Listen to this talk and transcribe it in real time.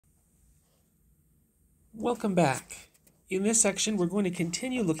Welcome back. In this section, we're going to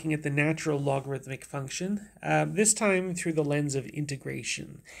continue looking at the natural logarithmic function, this time through the lens of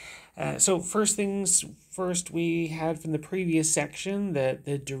integration. So first things first, we had from the previous section that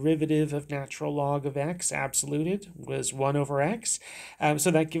the derivative of natural log of x, absoluted, was 1 over x. So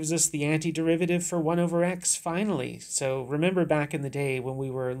that gives us the antiderivative for 1 over x finally. So remember back in the day when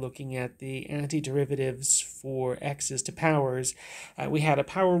we were looking at the antiderivatives for x's to powers, we had a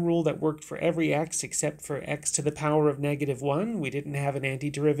power rule that worked for every x except for x to the power of -1. We didn't have an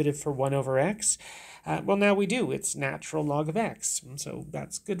antiderivative for 1 over x. Well, now we do. It's natural log of x, so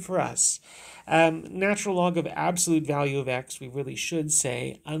that's good for us. Natural log of absolute value of x, we really should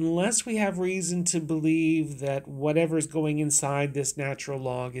say, unless we have reason to believe that whatever's going inside this natural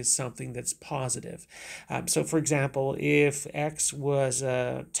log is something that's positive. So, for example, if x was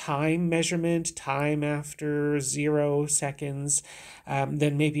a time measurement, time after 0 seconds,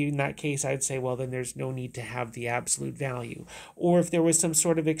 then maybe in that case I'd say, well, then there's no need to have the absolute value. Or if there was some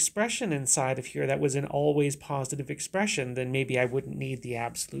sort of expression inside of here that was an always positive expression, then maybe I wouldn't need the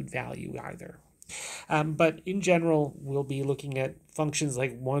absolute value either. But in general, we'll be looking at functions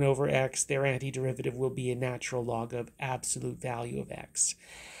like 1 over x. Their antiderivative will be a natural log of absolute value of x.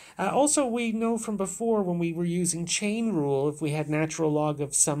 Also, we know from before when we were using chain rule, if we had natural log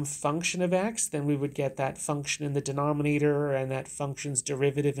of some function of x, then we would get that function in the denominator and that function's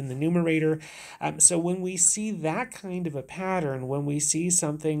derivative in the numerator. So when we see that kind of a pattern, when we see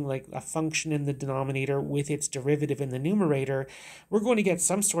something like a function in the denominator with its derivative in the numerator, we're going to get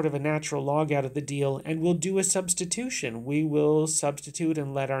some sort of a natural log out of the deal, and we'll do a substitution. We will substitute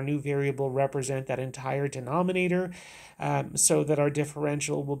and let our new variable represent that entire denominator, so that our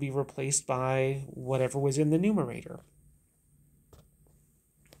differential will be replaced by whatever was in the numerator.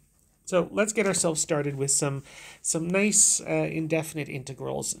 So let's get ourselves started with some nice indefinite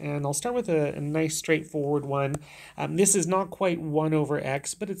integrals. And I'll start with a nice straightforward one. This is not quite 1 over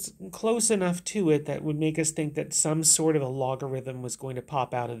x, but it's close enough to it that would make us think that some sort of a logarithm was going to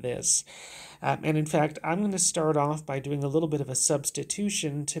pop out of this. And in fact, I'm going to start off by doing a little bit of a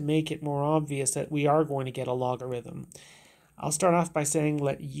substitution to make it more obvious that we are going to get a logarithm. I'll start off by saying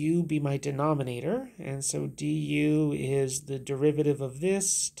let u be my denominator, and so du is the derivative of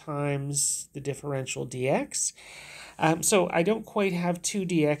this times the differential dx. So I don't quite have 2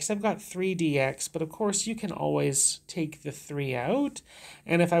 dx, I've got 3 dx, but of course you can always take the 3 out,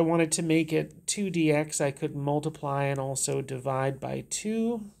 and if I wanted to make it 2 dx, I could multiply and also divide by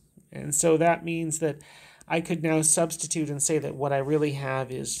 2, and so that means that I could now substitute and say that what I really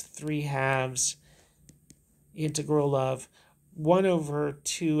have is 3/2 integral of 1 over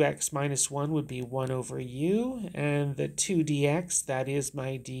 2x minus 1 would be 1 over u, and the 2 dx, that is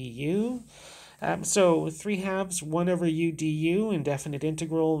my du. So 3/2 1 over u du, indefinite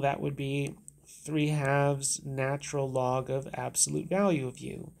integral, that would be 3/2 natural log of absolute value of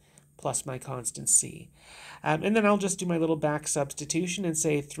u, plus my constant c. And then I'll just do my little back substitution and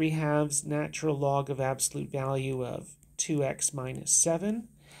say 3/2 natural log of absolute value of 2x minus 7.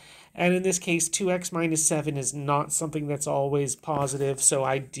 And in this case, 2x minus 7 is not something that's always positive, so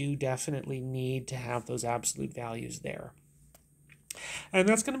I do definitely need to have those absolute values there. And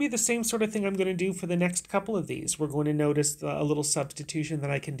that's going to be the same sort of thing I'm going to do for the next couple of these. We're going to notice a little substitution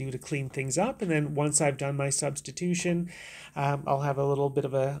that I can do to clean things up, and then once I've done my substitution, I'll have a little bit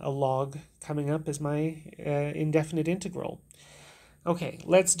of a log coming up as my indefinite integral. Okay,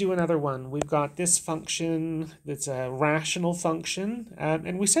 let's do another one. We've got this function that's a rational function,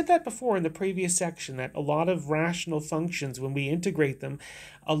 and we said that before in the previous section, that a lot of rational functions, when we integrate them,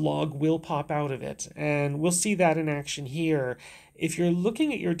 a log will pop out of it, and we'll see that in action here. If you're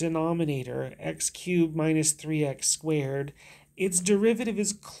looking at your denominator, x cubed minus 3x squared, its derivative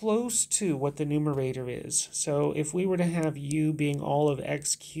is close to what the numerator is. So if we were to have u being all of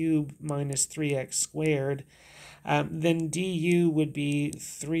x cubed minus 3x squared, then du would be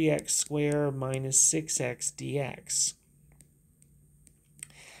 3x squared minus 6x dx.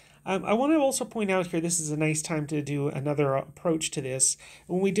 I want to also point out here, this is a nice time to do another approach to this.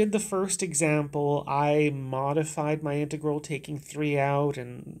 When we did the first example, I modified my integral, taking 3 out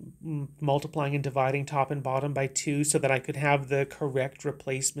and multiplying and dividing top and bottom by 2 so that I could have the correct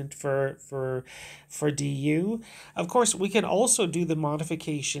replacement for du. Of course, we can also do the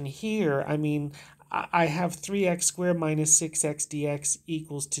modification here. I mean, I have 3x squared minus 6x dx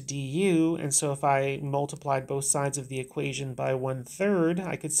equals to du, and so if I multiplied both sides of the equation by 1/3,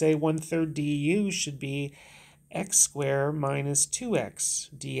 I could say 1/3 du should be x squared minus 2x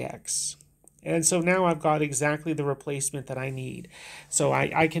dx. And so now I've got exactly the replacement that I need. So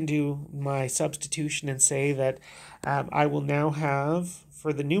I can do my substitution and say that I will now have,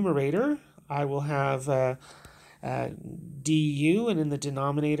 for the numerator, I will have du, and in the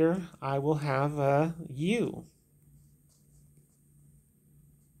denominator, I will have u.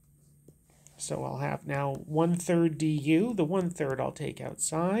 So I'll have now 1/3 du, the 1/3 I'll take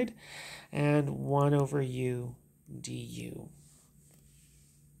outside, and 1 over u du.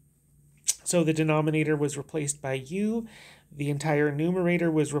 So the denominator was replaced by u, the entire numerator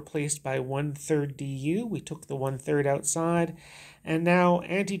was replaced by 1/3 du, we took the 1/3 outside, and now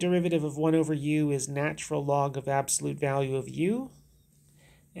antiderivative of 1 over u is natural log of absolute value of u,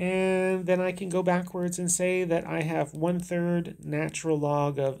 and then I can go backwards and say that I have 1/3 natural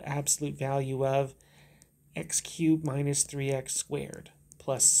log of absolute value of x cubed minus 3x squared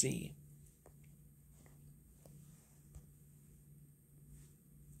plus c.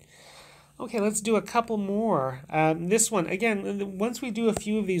 Okay, let's do a couple more. This one, again, once we do a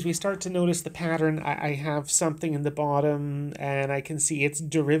few of these, we start to notice the pattern. I have something in the bottom, and I can see its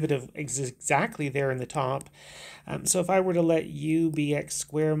derivative exactly there in the top. So if I were to let u be x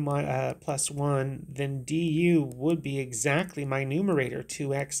squared plus 1, then du would be exactly my numerator,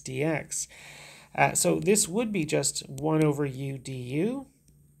 2x dx. So this would be just 1 over u du,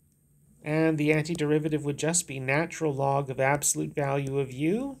 and the antiderivative would just be natural log of absolute value of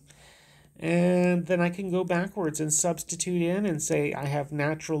u. And then I can go backwards and substitute in and say I have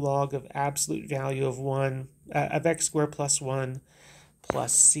natural log of absolute value of 1 of x squared plus 1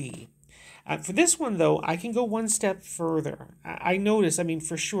 plus c. For this one, though, I can go one step further. I notice, I mean,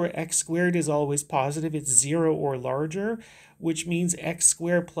 for sure, x squared is always positive. It's 0 or larger, which means x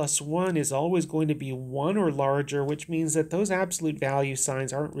squared plus 1 is always going to be 1 or larger, which means that those absolute value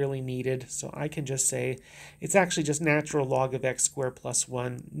signs aren't really needed. So I can just say it's actually just natural log of x squared plus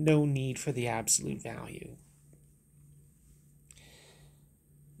 1. No need for the absolute value.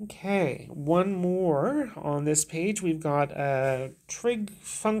 Okay, one more on this page. We've got a trig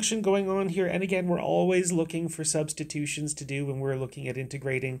function going on here. And again, we're always looking for substitutions to do when we're looking at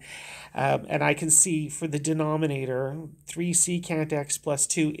integrating. And I can see for the denominator, 3 secant x plus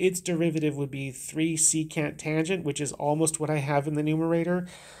 2, its derivative would be 3 secant tangent, which is almost what I have in the numerator.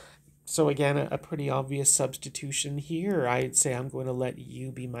 So again, a pretty obvious substitution here. I'd say I'm going to let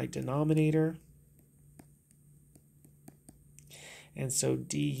u be my denominator. And so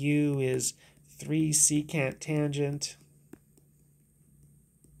du is 3 secant tangent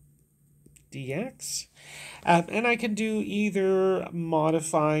dx. And I can do either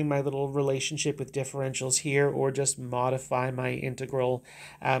modifying my little relationship with differentials here or just modify my integral.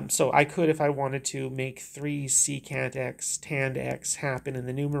 So I could, if I wanted to, make 3 secant x tan x happen in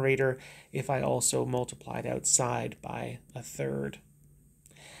the numerator if I also multiplied outside by 1/3.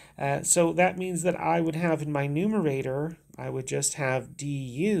 So that means that I would have in my numerator, I would just have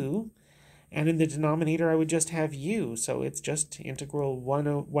du, and in the denominator I would just have u. So it's just integral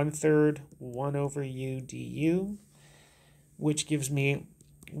 1/3 1 over u du, which gives me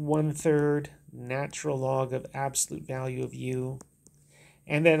 1/3 natural log of absolute value of u.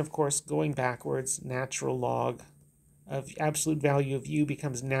 And then, of course, going backwards, natural log of absolute value of u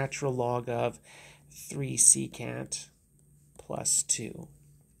becomes natural log of 3 secant plus 2.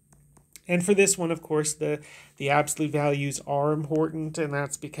 And for this one, of course, the absolute values are important, and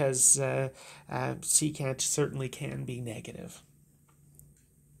that's because secant certainly can be negative.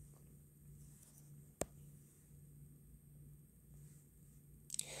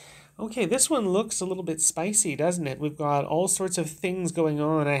 Okay, this one looks a little bit spicy, doesn't it? We've got all sorts of things going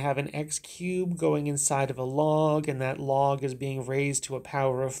on. I have an x cubed going inside of a log, and that log is being raised to a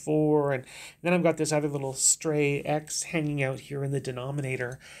power of 4. And then I've got this other little stray x hanging out here in the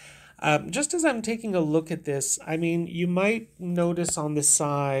denominator. Just as I'm taking a look at this, I mean, you might notice on the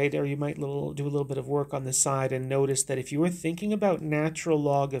side, or you might do a little bit of work on the side and notice that if you were thinking about natural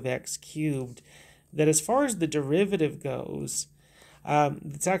log of x cubed, that as far as the derivative goes,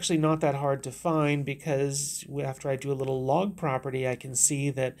 it's actually not that hard to find, because after I do a little log property, I can see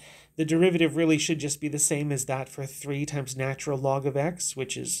that the derivative really should just be the same as that for 3 times natural log of x,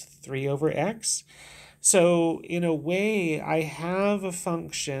 which is 3 over x. So in a way, I have a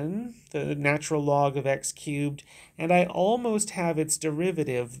function, the natural log of x cubed, and I almost have its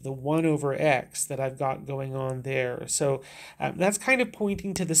derivative, the 1 over x that I've got going on there. So that's kind of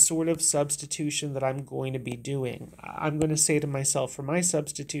pointing to the sort of substitution that I'm going to be doing. I'm going to say to myself, for my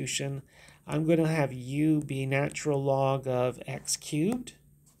substitution, I'm going to have u be natural log of x cubed,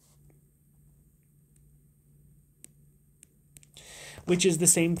 which is the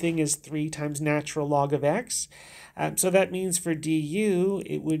same thing as 3 times natural log of x. So that means for du,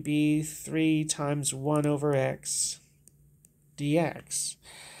 it would be 3 times 1 over x dx.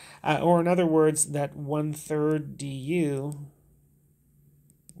 Or in other words, that 1/3 du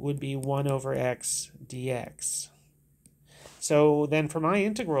would be 1 over x dx. So then for my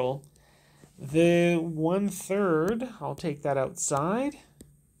integral, the 1/3, I'll take that outside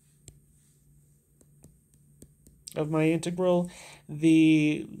of my integral.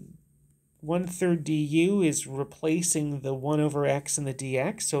 The 1/3 du is replacing the 1 over x and the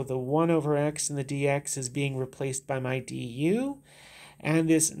dx. So the 1 over x and the dx is being replaced by my du. And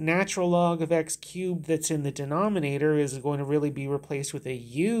this natural log of x cubed that's in the denominator is going to really be replaced with a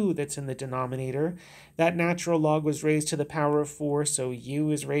u that's in the denominator. That natural log was raised to the power of 4, so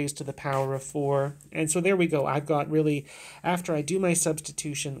u is raised to the power of 4. And so there we go. I've got really, after I do my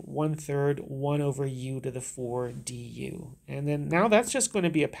substitution, 1/3 1 over u to the 4 du. And then now that's just going to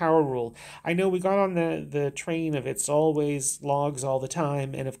be a power rule. I know we got on the train of it's always logs all the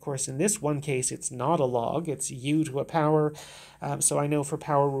time. And of course, in this one case, it's not a log. It's u to a power. So I know for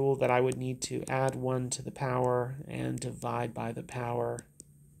power rule that I would need to add 1 to the power and divide by the power.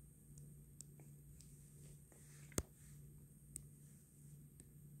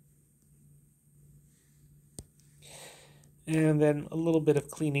 And then a little bit of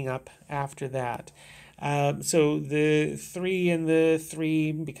cleaning up after that. So the 3 and the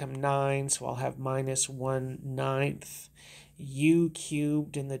 3 become 9, so I'll have minus 1/9 u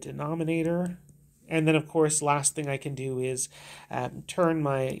cubed in the denominator. And then, of course, last thing I can do is turn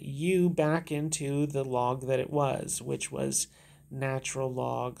my u back into the log that it was, which was natural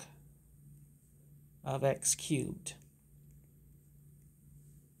log of x cubed.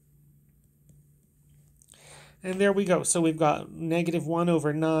 And there we go. So we've got negative 1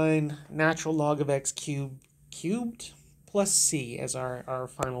 over 9 natural log of x cubed plus c as our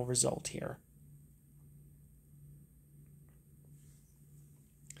final result here.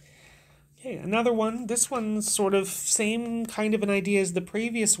 Okay, another one. This one's sort of same kind of an idea as the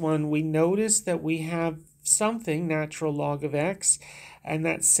previous one. We notice that we have something, natural log of x, and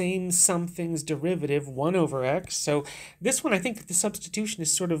that same something's derivative, 1 over x. So this one, I think the substitution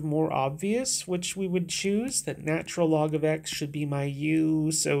is sort of more obvious, which we would choose, that natural log of x should be my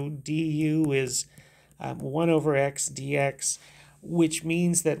u. So du is 1 over x dx, which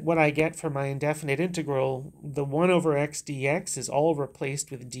means that what I get for my indefinite integral, the 1 over x dx is all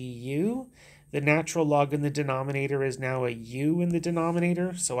replaced with du. The natural log in the denominator is now a u in the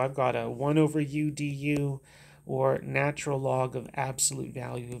denominator, so I've got a 1 over u du, or natural log of absolute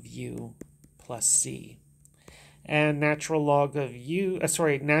value of u plus c. And natural log of u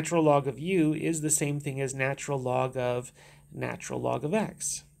is the same thing as natural log of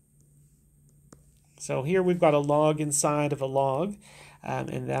x. So here we've got a log inside of a log,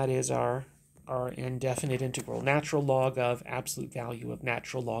 and that is our indefinite integral, natural log of absolute value of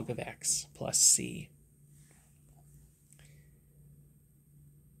natural log of x plus c.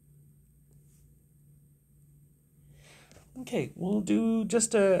 Okay, we'll do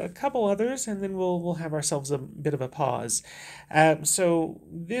just a couple others, and then we'll have ourselves a bit of a pause. So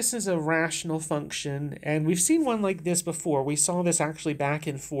this is a rational function, and we've seen one like this before. We saw this actually back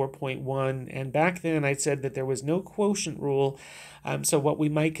in 4.1, and back then I said that there was no quotient rule. So what we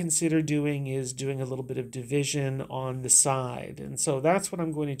might consider doing is doing a little bit of division on the side. And so that's what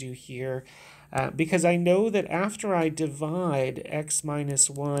I'm going to do here, because I know that after I divide x minus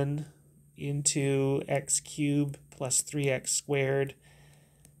 1 into x cubed plus 3x squared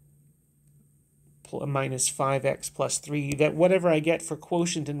minus 5x plus 3, that whatever I get for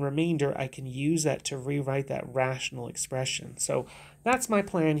quotient and remainder, I can use that to rewrite that rational expression. So that's my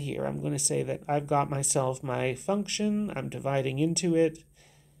plan here. I'm going to say that I've got myself my function, I'm dividing into it,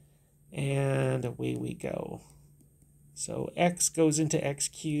 and away we go. So x goes into x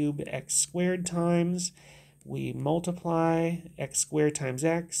cubed, x squared times. We multiply x squared times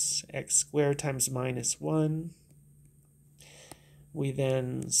x squared times minus 1. We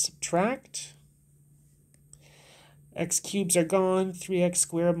then subtract. X cubes are gone. 3x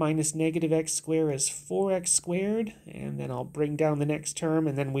squared minus negative x squared is 4x squared. And then I'll bring down the next term,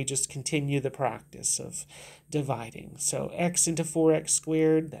 and then we just continue the practice of dividing. So x into 4x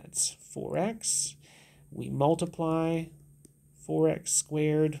squared, that's 4x. We multiply 4x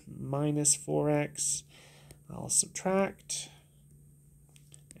squared minus 4x. I'll subtract,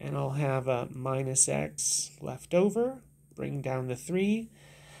 and I'll have a minus x left over. Bring down the 3.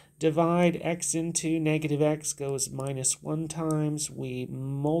 Divide x into negative x goes minus 1 times. We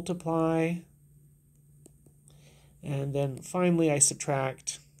multiply, and then finally I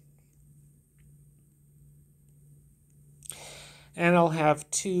subtract. And I'll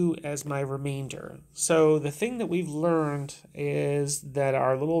have 2 as my remainder. So the thing that we've learned is that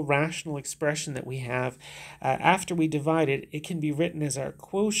our little rational expression that we have, after we divide it, it can be written as our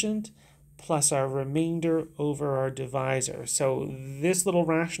quotient plus our remainder over our divisor. So this little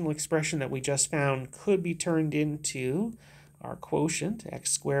rational expression that we just found could be turned into our quotient,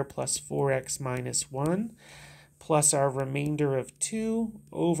 x squared plus 4x minus 1, plus our remainder of 2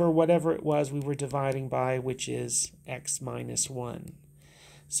 over whatever it was we were dividing by, which is x minus 1.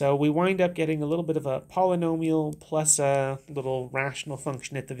 So we wind up getting a little bit of a polynomial plus a little rational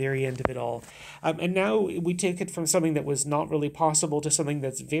function at the very end of it all. And now we take it from something that was not really possible to something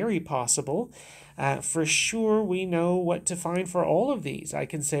that's very possible. For sure, we know what to find for all of these. I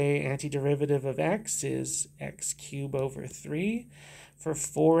can say antiderivative of x is x cubed over 3. For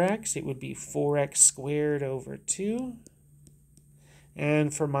 4x, it would be 4x squared over 2.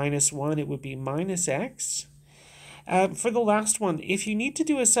 And for minus 1, it would be minus x. For the last one, if you need to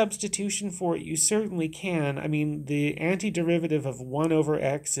do a substitution for it, you certainly can. I mean, the antiderivative of 1 over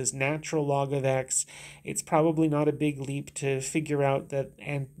x is natural log of x. It's probably not a big leap to figure out that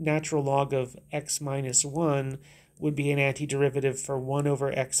natural log of x minus 1 would be an antiderivative for 1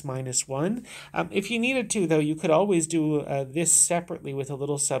 over x minus 1. If you needed to, though, you could always do this separately with a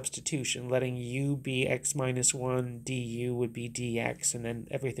little substitution, letting u be x minus 1, du would be dx, and then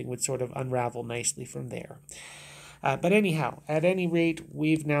everything would sort of unravel nicely from there. But anyhow, at any rate,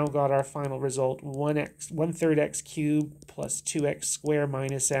 we've now got our final result, 1/3 x cubed plus 2x squared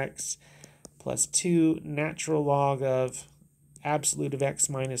minus x plus 2 natural log of absolute of x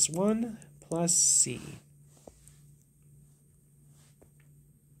minus 1 plus c.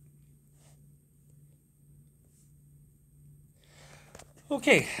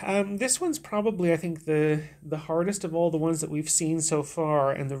 Okay, this one's probably, I think, the hardest of all the ones that we've seen so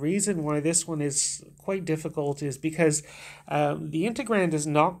far, and the reason why this one is quite difficult is because the integrand does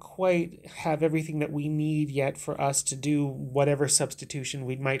not quite have everything that we need yet for us to do whatever substitution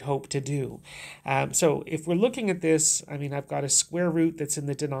we might hope to do. So if we're looking at this, I mean, I've got a square root that's in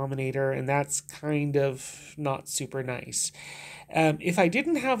the denominator, and that's kind of not super nice. If I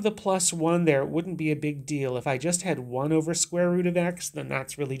didn't have the plus 1 there, it wouldn't be a big deal. If I just had 1 over square root of x, then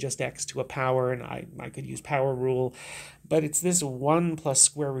that's really just x to a power, and I could use power rule. But it's this 1 plus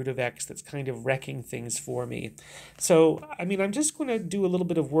square root of x that's kind of wrecking things for me. So, I mean, I'm just going to do a little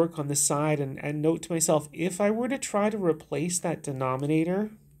bit of work on this side and note to myself, if I were to try to replace that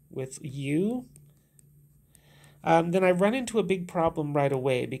denominator with u, then I run into a big problem right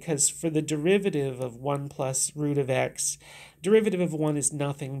away, because for the derivative of 1 plus root of x, derivative of 1 is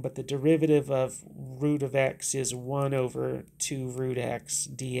nothing, but the derivative of root of x is 1 over 2 root x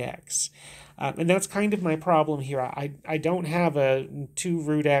dx. And that's kind of my problem here. I don't have a 2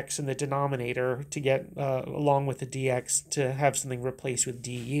 root x in the denominator to get along with the dx to have something replaced with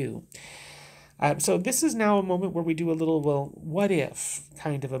du. So this is now a moment where we do a little, well, what if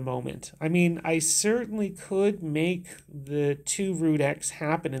kind of a moment. I mean, I certainly could make the 2 root x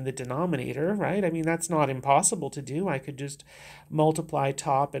happen in the denominator, right? I mean, that's not impossible to do. I could just multiply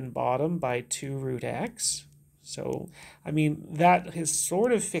top and bottom by 2 root x. So, I mean, that is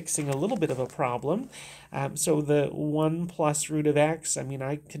sort of fixing a little bit of a problem. So the 1 plus root of x, I mean,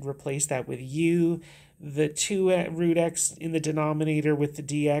 I could replace that with u. The 2 root x in the denominator with the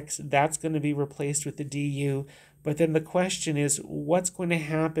dx, that's going to be replaced with the du. But then the question is, what's going to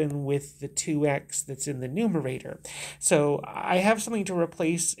happen with the 2x that's in the numerator? So I have something to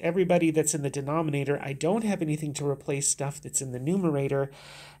replace everybody that's in the denominator. I don't have anything to replace stuff that's in the numerator.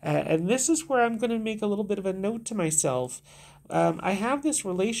 And this is where I'm going to make a little bit of a note to myself. I have this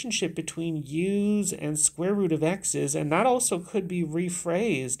relationship between u's and square root of x's, and that also could be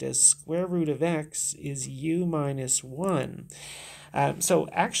rephrased as square root of x is u minus 1. So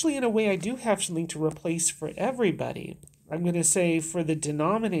actually, in a way, I do have something to replace for everybody. I'm going to say for the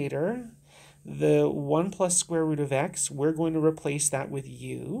denominator, the 1 plus square root of x, we're going to replace that with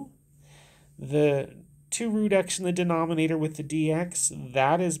u. The 2 root x in the denominator with the dx,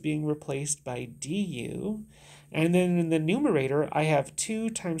 that is being replaced by du. And then in the numerator, I have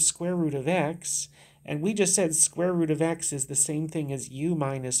 2 times square root of x, and we just said square root of x is the same thing as u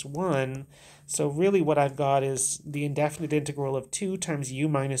minus 1. So really what I've got is the indefinite integral of 2 times u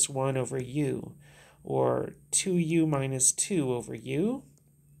minus 1 over u, or 2u minus 2 over u.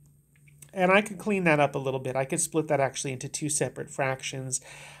 And I could clean that up a little bit. I could split that actually into 2 separate fractions.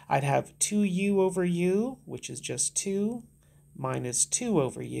 I'd have 2u over u, which is just 2, minus 2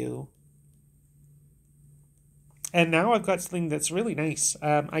 over u. And now I've got something that's really nice.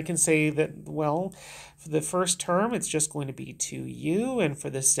 I can say that, well, for the first term, it's just going to be 2u, and for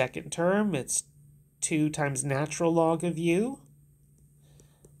the second term, it's 2 times natural log of u,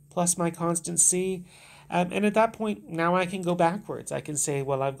 plus my constant c. And at that point, now I can go backwards. I can say,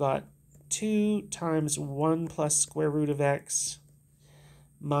 well, I've got 2 times 1 plus square root of x,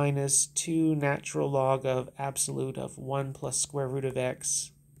 minus 2 natural log of absolute of 1 plus square root of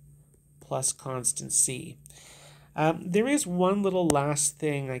x plus constant c. There is one little last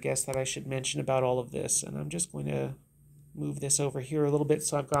thing, I guess, that I should mention about all of this, and I'm just going to move this over here a little bit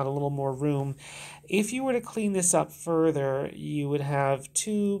so I've got a little more room. If you were to clean this up further, you would have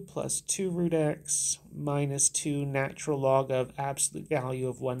 2 plus 2 root x minus 2 natural log of absolute value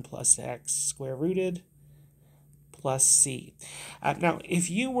of 1 plus x square rooted plus c. Now, if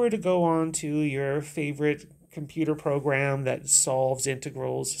you were to go on to your favorite computer program that solves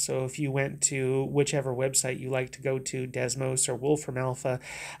integrals. So if you went to whichever website you like to go to, Desmos or Wolfram Alpha,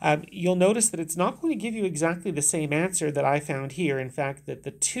 you'll notice that it's not going to give you exactly the same answer that I found here. In fact, that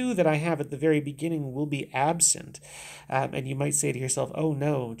the 2 that I have at the very beginning will be absent. And you might say to yourself, oh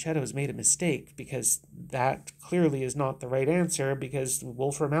no, Chetto's made a mistake, because that clearly is not the right answer because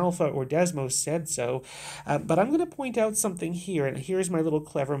Wolfram Alpha or Desmos said so. But I'm going to point out something here, and here's my little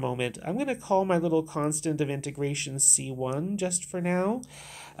clever moment. I'm going to call my little constant of integration C1 just for now.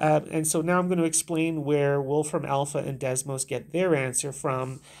 And so now I'm going to explain where Wolfram Alpha and Desmos get their answer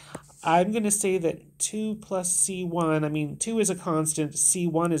from. I'm going to say that 2 plus C1, I mean 2 is a constant,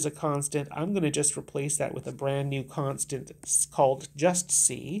 C1 is a constant. I'm going to just replace that with a brand new constant called just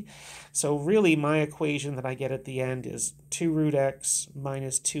C. So really my equation that I get at the end is 2 root x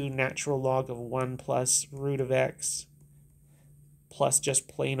minus 2 natural log of 1 plus root of x plus just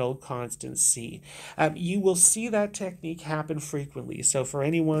plain old constant c. You will see that technique happen frequently. So for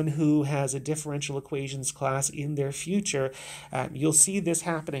anyone who has a differential equations class in their future, you'll see this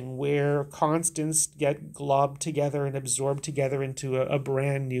happening where constants get globbed together and absorbed together into a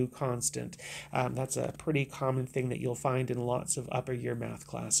brand new constant. That's a pretty common thing that you'll find in lots of upper year math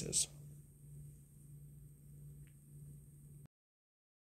classes.